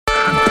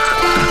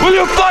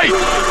Will you fight?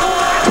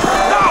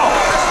 No!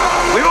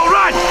 We will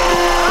run!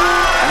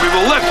 And we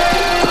will live!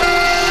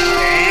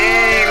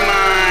 Shame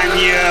on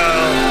you!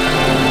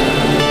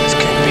 This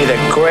could be the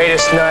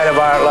greatest night of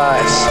our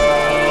lives.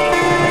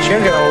 But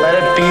you're gonna let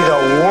it be the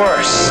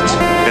worst.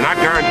 And I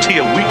guarantee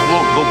a week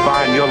won't go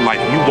by in your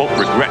life you won't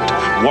regret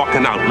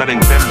walking out, letting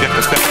them get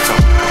the best of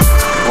you.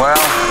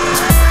 Well,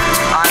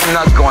 I'm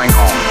not going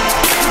home.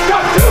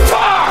 Got too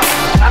far!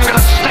 I'm gonna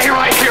stay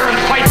right here and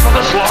fight for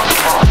this lost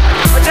cause.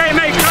 A day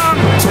may come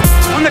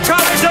when the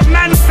courage of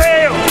men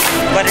fail,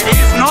 but it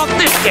is not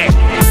this day.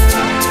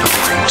 The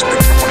line must be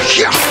drawn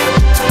here.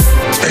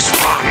 This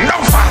far, no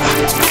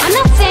farther. I'm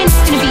not saying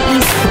it's gonna be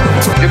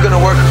easy. You're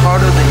gonna work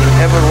harder than you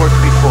ever worked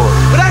before.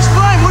 But that's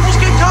fine, we'll just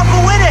get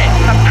tougher with it.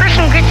 If a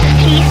person grits his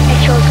teeth and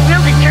shows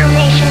real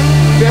determination,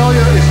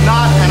 Failure is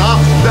not an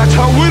option. That's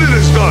how winning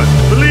is done.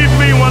 Believe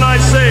me when I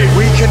say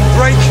we can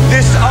break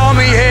this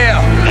army here.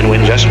 And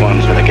win just one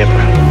for the Gipper.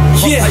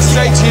 I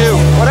say to you,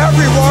 what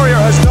every warrior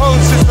has known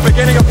since the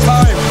beginning of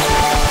time.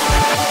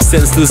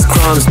 Senseless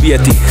crimes be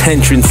at the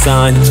entrance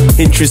sign.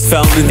 Interest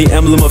found in the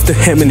emblem of the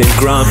eminent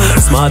grind.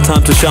 It's my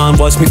time to shine,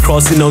 watch me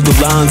crossing all the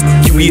lines.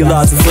 You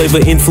realize the flavor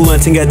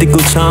influencing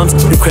ethical chimes.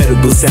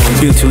 Incredible sound,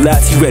 built to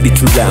last, you ready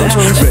to lounge.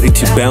 Ready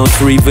to bounce,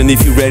 or even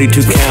if you're ready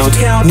to count.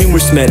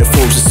 Numerous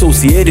metaphors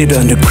associated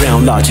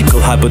underground. Logical,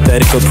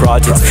 hypothetical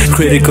projects,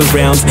 critical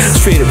rounds.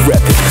 Straight up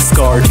rapid,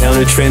 scar down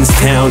a trends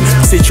town.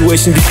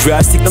 Situation be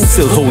drastic, I'm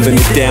still holding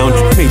it down.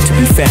 Made to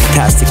be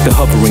fantastic, the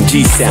hovering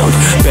G sound.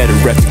 Better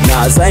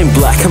recognize I ain't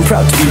black, I'm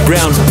proud to be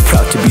brown,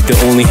 proud to be the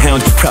only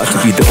hound, proud to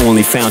be the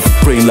only found.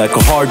 Brain like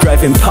a hard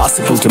drive,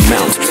 impossible to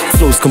mount.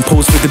 Flows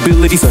composed with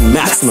abilities on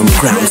maximum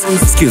grounds.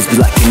 Skills be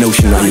like an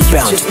ocean, are you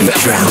bound to be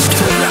drowned?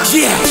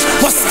 Yeah,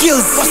 my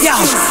skills,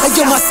 yeah,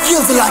 yo, my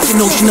skills are like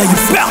an ocean, are you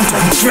bound to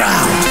be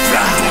drowned?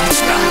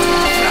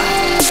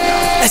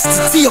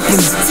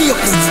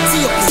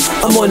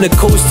 I'm on the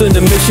coast on a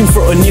mission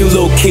for a new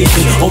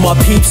location. All my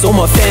peeps, all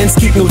my fans,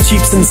 keep no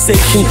cheap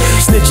sensation.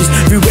 Snitches,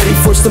 be ready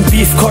for some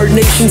beef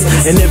carnations.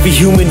 And every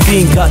human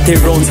being got their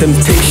own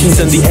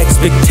temptations and the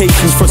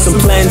expectations for some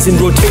plans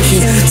in rotation.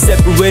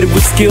 Separated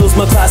with skills,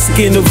 my classic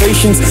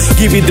innovations.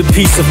 Give you the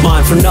peace of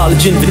mind for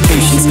knowledge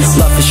invitations.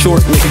 Life is short,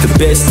 make the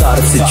best out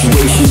of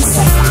situations.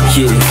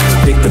 Yeah,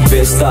 make the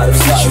best out of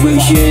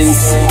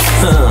situations.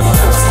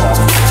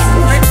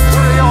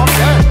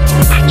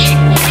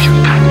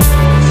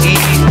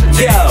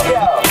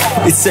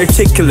 It's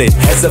articulate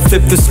as I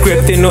flip the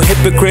script, ain't no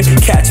hypocrite.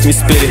 Catch me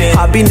spit it,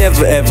 I be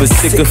never ever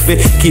sick of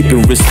it.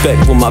 Keeping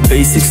respect when my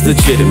basics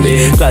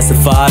legitimate.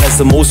 Classified as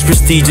the most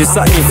prestigious,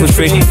 I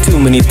infiltrate. Too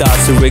many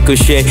thoughts to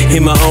ricochet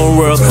in my own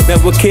world.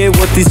 Never care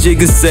what these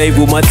jiggers say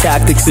with my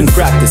tactics in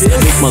practice.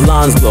 Make my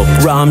lines blow,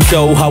 rhyme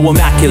show how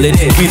immaculate.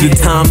 Be the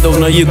time though,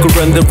 now you can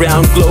run the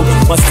round globe.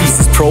 My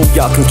thesis pro,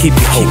 y'all can keep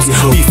your hopes.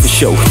 Be for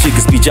show,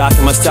 jiggers be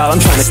jocking my style, I'm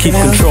trying to keep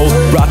control.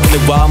 Rocking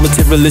a wild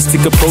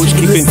materialistic approach,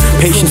 keeping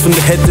patience from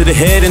the head to the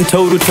head and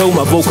toe to toe.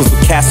 My vocals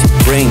will cast your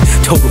brain,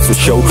 total for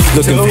show.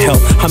 Looking for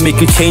help, I make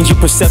you change your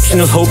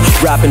perception of hope.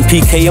 Rapping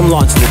PK, I'm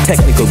launching the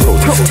technical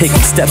growth. Taking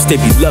steps, they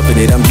be loving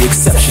it, I'm the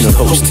exceptional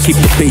host. Keep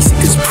the basic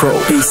as pro,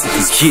 basic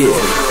is yeah.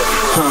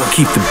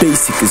 Keep the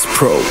basic as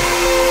pro.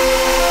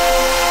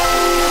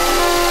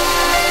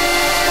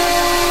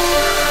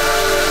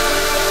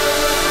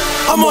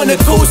 I'm on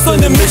the coast on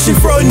a mission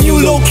for a new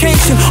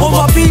location. All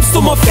my peeps,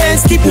 all my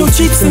fans, keep no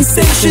cheap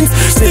sensations.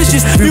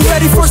 Snitches, be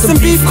ready for some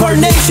beef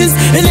carnations.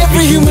 And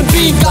every human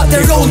being got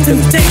their own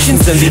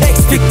temptations and the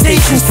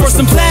expectations for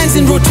some plans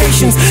and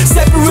rotations.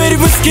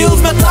 Separated with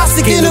skills, my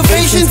classic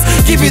innovations.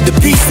 Give you the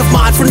peace of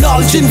mind for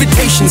knowledge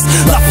invitations.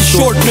 Life is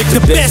short, make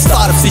the best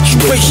out of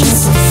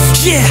situations.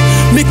 Yeah,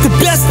 make the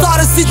best out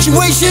of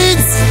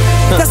situations.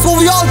 That's what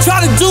we all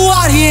try to do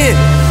out here.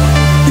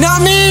 You know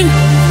what I mean?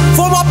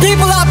 For my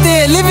people out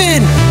there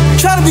living,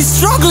 trying to be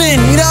struggling,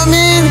 you know what I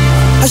mean?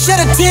 I shed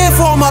a tear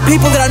for all my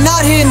people that are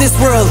not here in this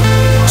world.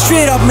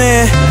 Straight up,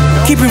 man,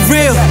 keep it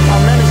real.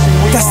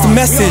 That's the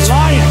message.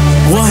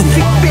 One.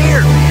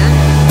 Beer, man.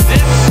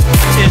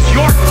 This is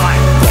your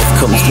life. Life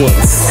comes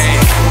once.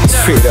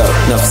 Straight up,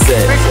 enough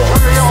said.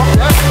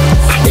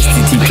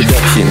 STT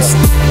Productionz.